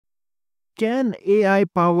Can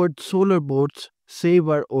AI-powered solar boats save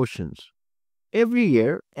our oceans? Every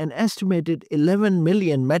year, an estimated 11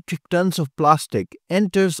 million metric tons of plastic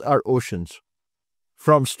enters our oceans,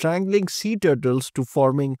 from strangling sea turtles to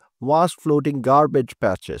forming vast floating garbage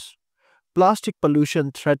patches. Plastic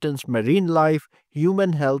pollution threatens marine life,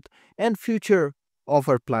 human health, and future of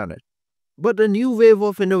our planet. But a new wave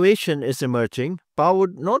of innovation is emerging,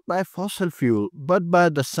 powered not by fossil fuel but by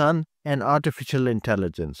the sun and artificial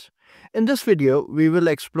intelligence. In this video, we will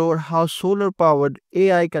explore how solar powered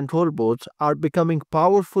AI control boats are becoming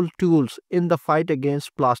powerful tools in the fight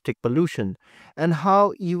against plastic pollution, and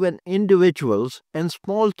how even individuals and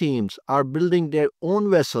small teams are building their own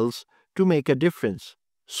vessels to make a difference.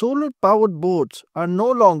 Solar powered boats are no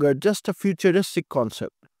longer just a futuristic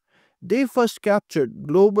concept. They first captured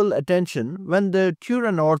global attention when the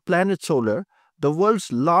Turanoir Planet Solar, the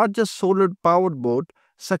world's largest solar powered boat,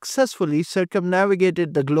 successfully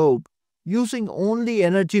circumnavigated the globe using only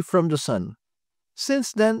energy from the sun.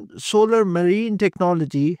 Since then, solar marine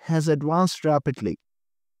technology has advanced rapidly.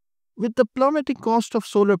 With the plummeting cost of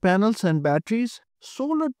solar panels and batteries,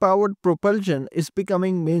 solar powered propulsion is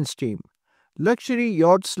becoming mainstream. Luxury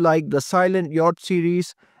yachts like the Silent Yacht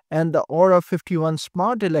series and the Aura 51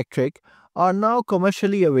 Smart Electric are now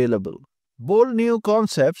commercially available. Bold new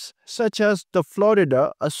concepts such as the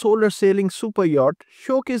Florida, a solar sailing super yacht,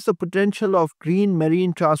 showcase the potential of green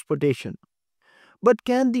marine transportation. But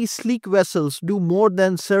can these sleek vessels do more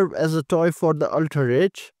than serve as a toy for the ultra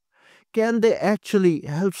rich? Can they actually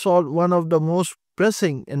help solve one of the most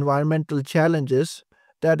pressing environmental challenges,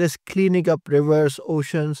 that is, cleaning up rivers,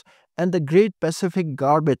 oceans, and the Great Pacific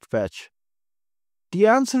Garbage Patch? The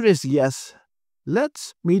answer is yes.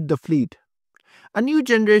 Let's meet the fleet. A new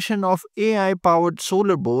generation of AI powered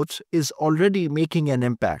solar boats is already making an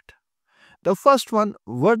impact. The first one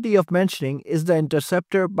worthy of mentioning is the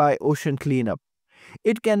Interceptor by Ocean Cleanup.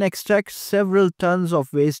 It can extract several tons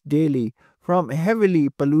of waste daily from heavily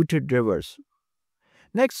polluted rivers.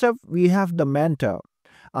 Next up, we have the Manta,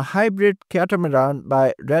 a hybrid catamaran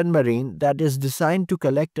by Red Marine that is designed to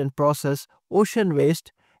collect and process ocean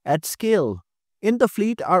waste at scale. In the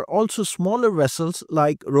fleet are also smaller vessels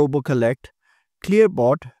like RoboCollect,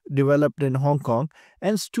 Cleanbot, developed in Hong Kong,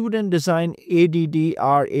 and student design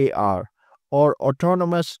ADDRAR, or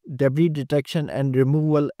Autonomous Debris Detection and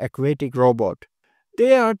Removal Aquatic Robot.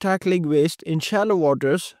 They are tackling waste in shallow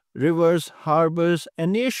waters, rivers, harbors,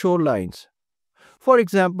 and near shorelines. For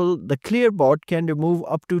example, the Clearbot can remove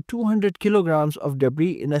up to 200 kilograms of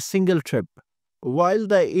debris in a single trip, while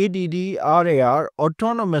the ADDRAR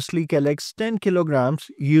autonomously collects 10 kilograms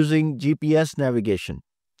using GPS navigation.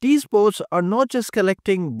 These boats are not just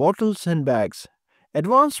collecting bottles and bags.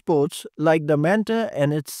 Advanced boats like the Manta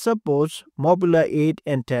and its subboats Mobular 8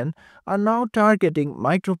 and 10 are now targeting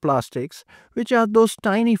microplastics, which are those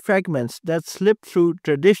tiny fragments that slip through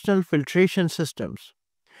traditional filtration systems.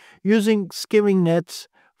 Using skimming nets,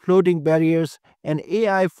 floating barriers, and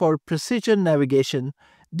AI for precision navigation,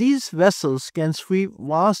 these vessels can sweep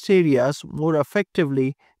vast areas more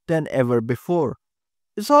effectively than ever before.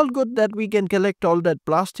 It's all good that we can collect all that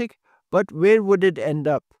plastic, but where would it end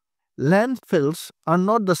up? Landfills are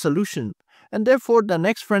not the solution, and therefore the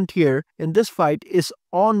next frontier in this fight is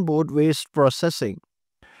onboard waste processing.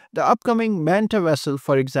 The upcoming Manta vessel,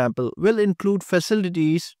 for example, will include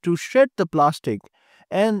facilities to shred the plastic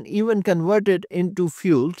and even convert it into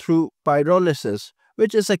fuel through pyrolysis,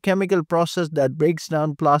 which is a chemical process that breaks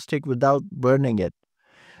down plastic without burning it.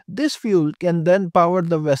 This fuel can then power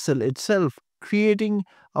the vessel itself, creating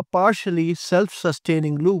a partially self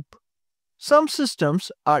sustaining loop. Some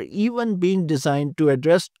systems are even being designed to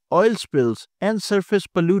address oil spills and surface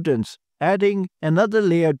pollutants, adding another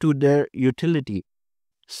layer to their utility.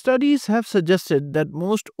 Studies have suggested that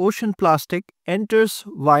most ocean plastic enters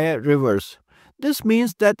via rivers. This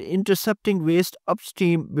means that intercepting waste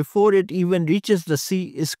upstream before it even reaches the sea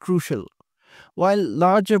is crucial. While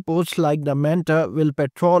larger boats like the Manta will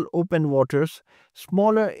patrol open waters,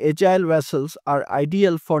 smaller agile vessels are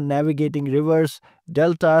ideal for navigating rivers,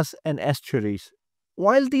 deltas, and estuaries.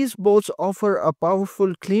 While these boats offer a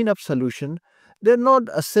powerful cleanup solution, they're not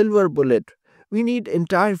a silver bullet. We need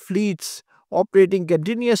entire fleets operating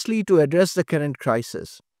continuously to address the current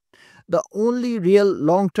crisis. The only real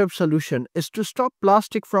long term solution is to stop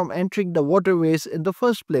plastic from entering the waterways in the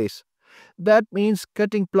first place. That means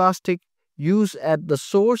cutting plastic use at the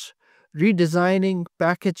source, redesigning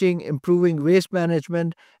packaging, improving waste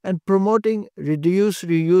management, and promoting reduce,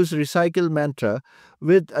 reuse, recycle mantra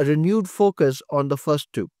with a renewed focus on the first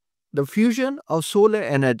two. The fusion of solar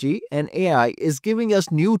energy and AI is giving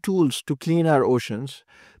us new tools to clean our oceans,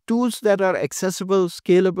 tools that are accessible,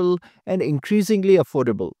 scalable, and increasingly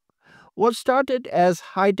affordable. What started as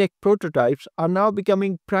high-tech prototypes are now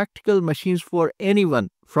becoming practical machines for anyone,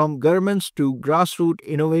 from governments to grassroots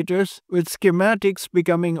innovators. With schematics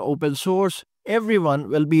becoming open source, everyone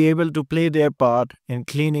will be able to play their part in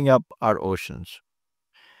cleaning up our oceans.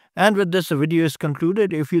 And with this, the video is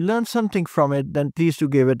concluded. If you learned something from it, then please do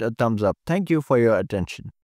give it a thumbs up. Thank you for your attention.